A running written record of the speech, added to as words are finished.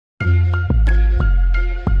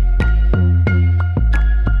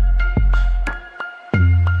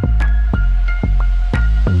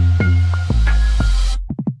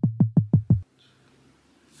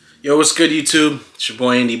Yo, what's good, YouTube? It's your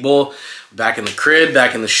boy Andy Bull, back in the crib,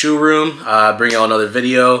 back in the shoe room, bringing out another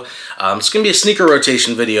video. It's going to be a sneaker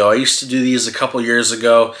rotation video. I used to do these a couple years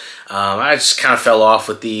ago. I just kind of fell off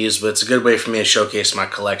with these, but it's a good way for me to showcase my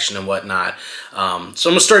collection and whatnot. So I'm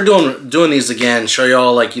going to start doing these again, show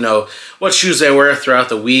y'all, like, you know, what shoes I wear throughout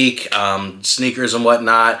the week, sneakers and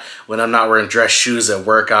whatnot, when I'm not wearing dress shoes at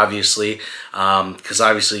work, obviously, because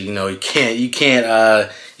obviously, you know, you can't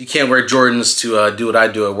wear Jordans to do what I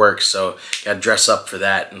do at work, so got to dress up for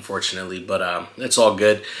that, unfortunately, but it's all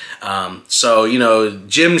good. So, you know,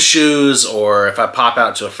 gym shoes, or if I pop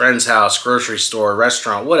out to a friend's house, grocery store,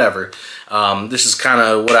 restaurant, whatever, this is kind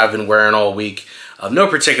of what I've been wearing all week. No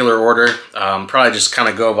particular order, probably just kind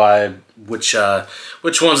of go by which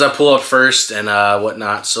ones I pull up first and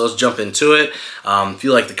whatnot. So let's jump into it. If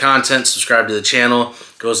you like the content, subscribe to the channel.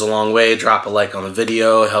 Goes a long way. Drop a like on the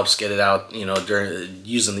video. It helps get it out, you know, during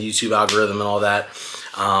using the YouTube algorithm and all that.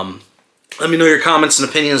 Let me know your comments and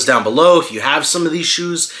opinions down below if you have some of these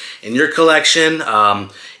shoes in your collection.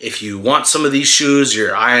 If you want some of these shoes,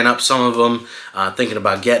 you're eyeing up some of them, thinking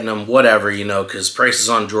about getting them, whatever, you know, because prices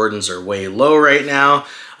on Jordans are way low right now,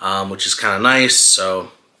 which is kind of nice.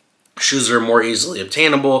 So shoes are more easily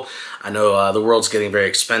obtainable. I know the world's getting very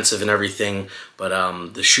expensive and everything,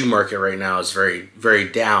 but the shoe market right now is very, very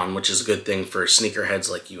down, which is a good thing for sneakerheads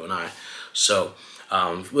like you and I. So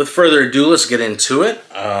with further ado, let's get into it.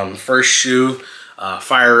 First shoe,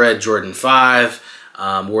 Fire Red Jordan 5.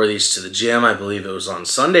 Wore these to the gym. I believe it was on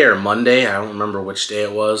Sunday or Monday. I don't remember which day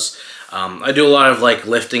it was. I do a lot of like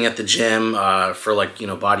lifting at the gym for, like, you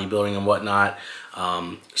know, bodybuilding and whatnot.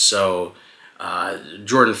 So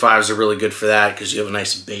Jordan 5s are really good for that because you have a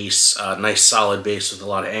nice base, nice solid base with a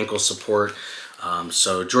lot of ankle support.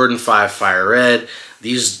 So Jordan 5 Fire Red.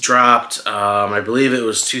 These dropped, I believe it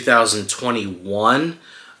was 2021,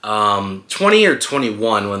 20 or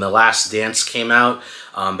 21 when The Last Dance came out,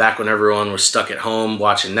 back when everyone was stuck at home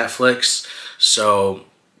watching Netflix. So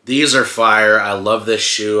these are fire. I love this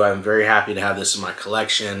shoe. I'm very happy to have this in my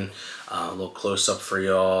collection. A little close up for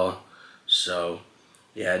y'all. So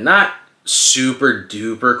yeah, not super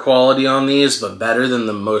duper quality on these, but better than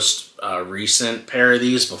the most recent pair of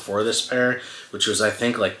these before this pair, which was, I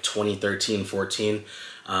think, like 2013, 14.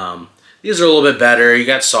 These are a little bit better. You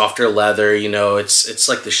got softer leather, you know, it's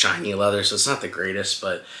like the shiny leather, so it's not the greatest,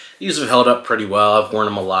 but these have held up pretty well. I've worn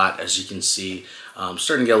them a lot, as you can see.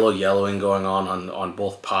 Starting to get a little yellowing going on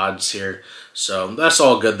both pods here. So that's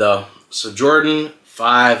all good though. So Jordan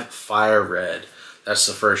 5 Fire Red. That's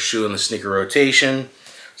the first shoe in the sneaker rotation.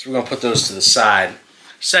 So we're going to put those to the side.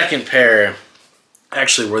 Second pair,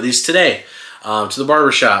 actually wore these today to the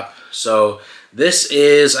barbershop. So this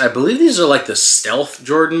is, I believe these are like the Stealth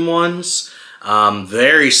Jordan ones.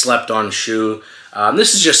 Very slept on shoe.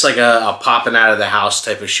 This is just like a popping out of the house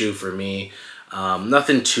type of shoe for me.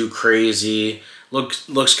 Nothing too crazy.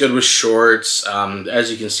 Looks good with shorts. As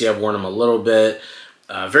you can see, I've worn them a little bit.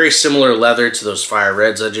 Very similar leather to those Fire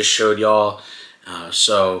Reds I just showed y'all.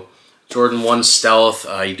 So Jordan 1 Stealth,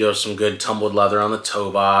 you do have some good tumbled leather on the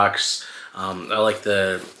toe box. I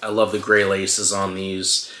love the gray laces on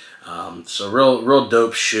these. So real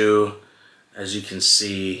dope shoe. As you can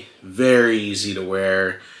see, very easy to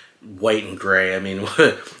wear, white and gray. I mean,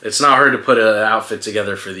 it's not hard to put an outfit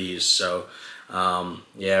together for these. So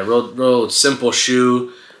yeah, real simple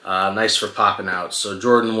shoe, nice for popping out. So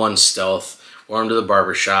Jordan 1 Stealth. Wore them to the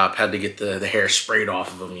barbershop, had to get the hair sprayed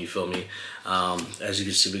off of them, you feel me? As you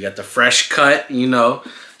can see, we got the fresh cut, you know,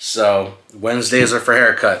 so Wednesdays are for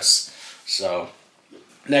haircuts. So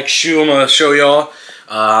next shoe I'm going to show y'all,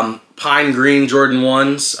 Pine Green Jordan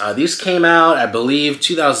 1s. These came out, I believe,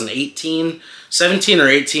 2018, 17 or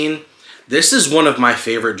 18. This is one of my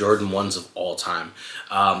favorite Jordan 1s of all time.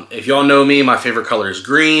 If y'all know me, my favorite color is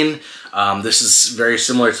green. This is very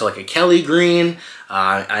similar to like a Kelly green.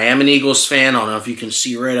 I am an Eagles fan. I don't know if you can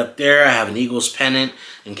see right up there. I have an Eagles pennant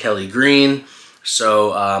in Kelly green.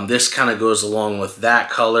 So this kind of goes along with that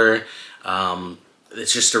color.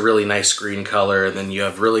 It's just a really nice green color. And then you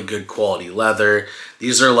have really good quality leather.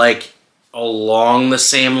 These are like along the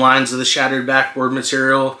same lines of the shattered backboard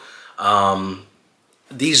material.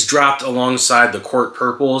 These dropped alongside the Court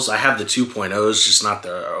Purples. I have the 2.0s, just not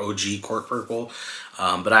the OG Court Purple.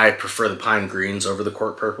 But I prefer the Pine Greens over the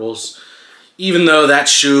Court Purples. Even though that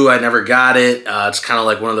shoe, I never got it. It's kind of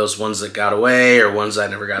like one of those ones that got away or ones I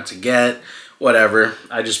never got to get. Whatever.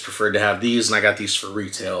 I just preferred to have these, and I got these for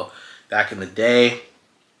retail back in the day.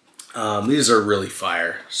 These are really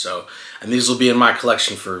fire. So, and these will be in my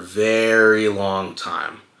collection for a very long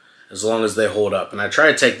time, as long as they hold up. And I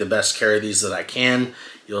try to take the best care of these that I can.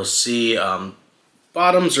 You'll see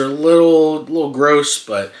bottoms are a little gross,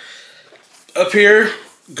 but Up here,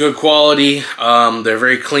 good quality. They're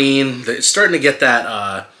very clean. It's starting to get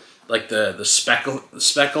that like the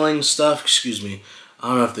speckling stuff. Excuse me. I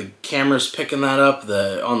don't know if the camera's picking that up.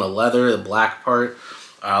 On the leather, the black part.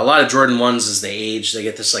 A lot of Jordan 1s as they age, they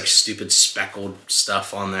get this like stupid speckled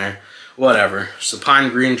stuff on there. Whatever. So pine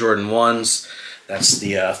green Jordan 1s. That's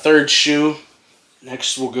the third shoe.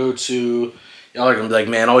 Next we'll go to, y'all are gonna be like,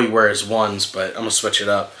 man, all you wear is 1s, but I'm gonna switch it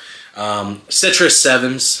up. Citrus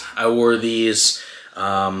 7s. I wore these.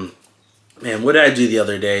 Man, what did I do the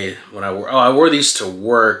other day when I wore? Oh, I wore these to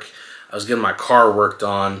work. I was getting my car worked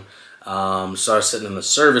on. So I was sitting in the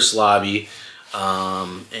service lobby.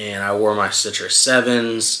 And I wore my Citrus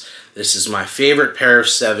 7s. This is my favorite pair of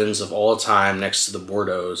 7s of all time next to the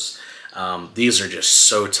Bordeaux's. These are just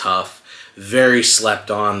so tough. Very slept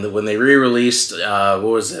on. When they re-released, what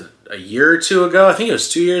was it, a year or two ago? I think it was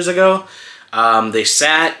 2 years ago. They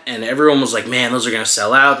sat and everyone was like, man, those are going to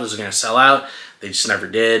sell out. Those are going to sell out. They just never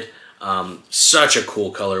did. Such a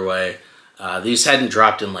cool colorway. These hadn't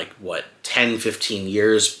dropped in like, what, 10, 15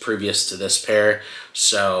 years previous to this pair.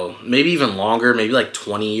 So maybe even longer, maybe like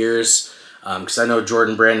 20 years. Because I know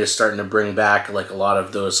Jordan Brand is starting to bring back like a lot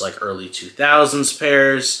of those like early 2000s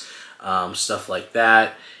pairs, stuff like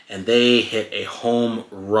that. And they hit a home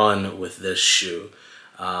run with this shoe.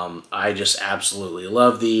 I just absolutely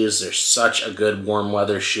love these. They're such a good warm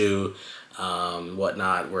weather shoe,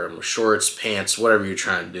 whatnot. Wear them with shorts, pants, whatever you're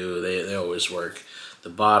trying to do. They always work. The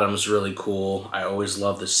bottom's really cool. I always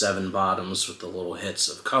love the 7 bottoms with the little hits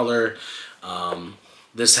of color.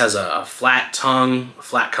 This has a flat tongue,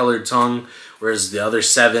 flat colored tongue, whereas the other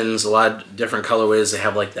 7s, a lot of different colorways, they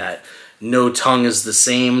have like that no tongue is the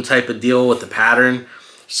same type of deal with the pattern.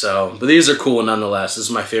 So, but these are cool nonetheless. This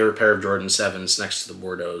is my favorite pair of Jordan 7s next to the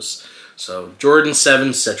Bordeaux's. So, Jordan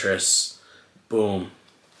 7 Citrus. Boom.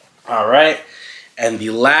 All right. And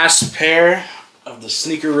the last pair of the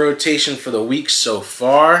sneaker rotation for the week so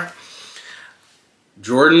far,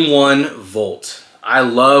 Jordan 1 Volt. I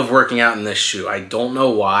love working out in this shoe. I don't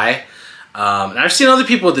know why. And I've seen other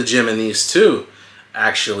people at the gym in these too,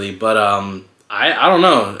 actually. But I don't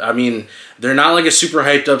know. I mean, they're not like a super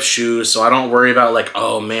hyped up shoe, so I don't worry about like,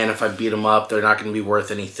 oh man, if I beat them up, they're not going to be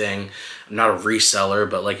worth anything. I'm not a reseller,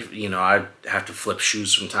 but like, you know, I have to flip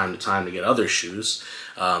shoes from time to time to get other shoes.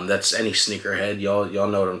 That's any sneakerhead. Y'all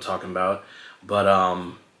know what I'm talking about. But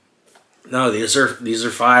no, these are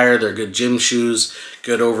fire. They're good gym shoes,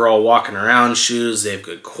 good overall walking around shoes. They have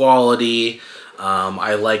good quality.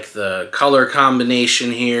 I like the color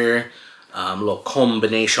combination here, a little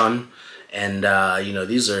combination. And you know,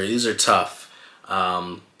 these are tough.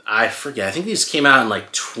 I forget. I think these came out in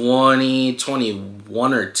like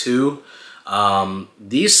 2021 or 2.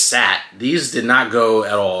 These did not go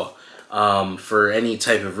at all for any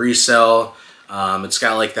type of resale. It's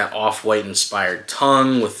got like that off-white inspired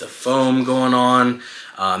tongue with the foam going on.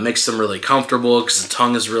 Makes them really comfortable because the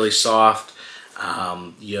tongue is really soft.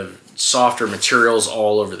 You have softer materials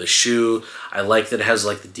all over the shoe. I like that it has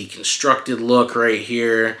like the deconstructed look right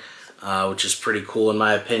here. Which is pretty cool in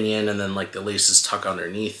my opinion, and then like the laces tuck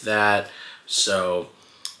underneath that. So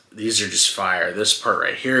these are just fire. This part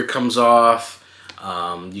right here comes off.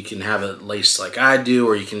 You can have it laced like I do,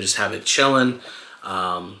 or you can just have it chilling.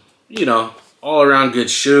 You know, all around good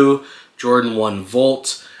shoe. Jordan 1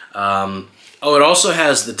 Volt. Oh, it also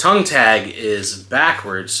has the tongue tag is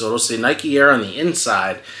backwards, so it'll say Nike Air on the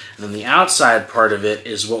inside, and then the outside part of it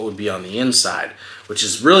is what would be on the inside, which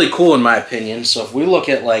is really cool in my opinion. So if we look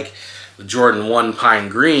at like the Jordan 1 Pine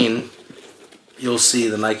Green, you'll see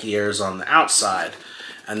the Nike Airs on the outside.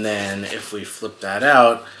 And then if we flip that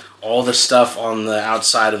out, all the stuff on the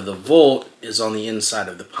outside of the Volt is on the inside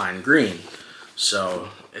of the Pine Green. So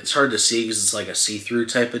it's hard to see because it's like a see-through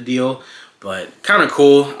type of deal, but kind of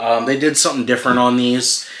cool. They did something different on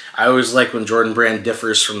these. I always like when Jordan Brand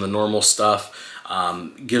differs from the normal stuff.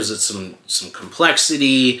 Gives it some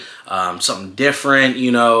complexity, something different,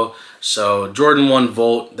 you know. So Jordan 1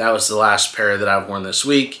 Volt, that was the last pair that I've worn this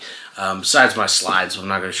week. Besides my slides, I'm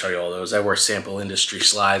not going to show you all those. I wear Sample Industry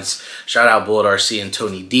slides. Shout out Bullet RC and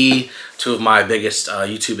Tony D, 2 of my biggest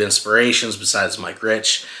YouTube inspirations besides Mike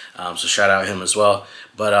Rich. So shout out him as well.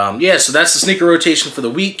 But yeah, so that's the sneaker rotation for the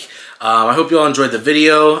week. I hope you all enjoyed the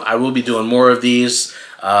video. I will be doing more of these.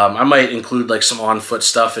 I might include like some on-foot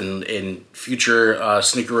stuff in future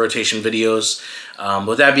sneaker rotation videos.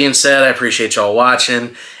 With that being said, I appreciate y'all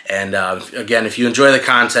watching. And again, if you enjoy the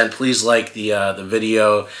content, please like the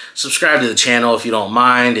video. Subscribe to the channel if you don't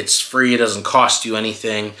mind. It's free. It doesn't cost you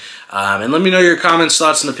anything. And let me know your comments,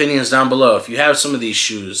 thoughts, and opinions down below. If you have some of these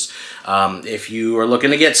shoes, if you are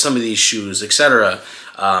looking to get some of these shoes, etc.,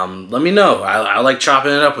 let me know. I like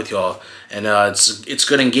chopping it up with y'all. And it's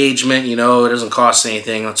good engagement, you know, it doesn't cost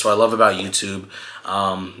anything. That's what I love about YouTube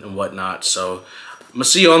and whatnot. So I'm going to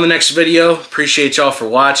see you on the next video. Appreciate y'all for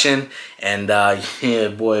watching. And yeah,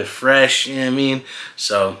 boy, fresh, you know what I mean?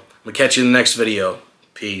 So I'm going to catch you in the next video.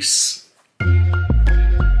 Peace.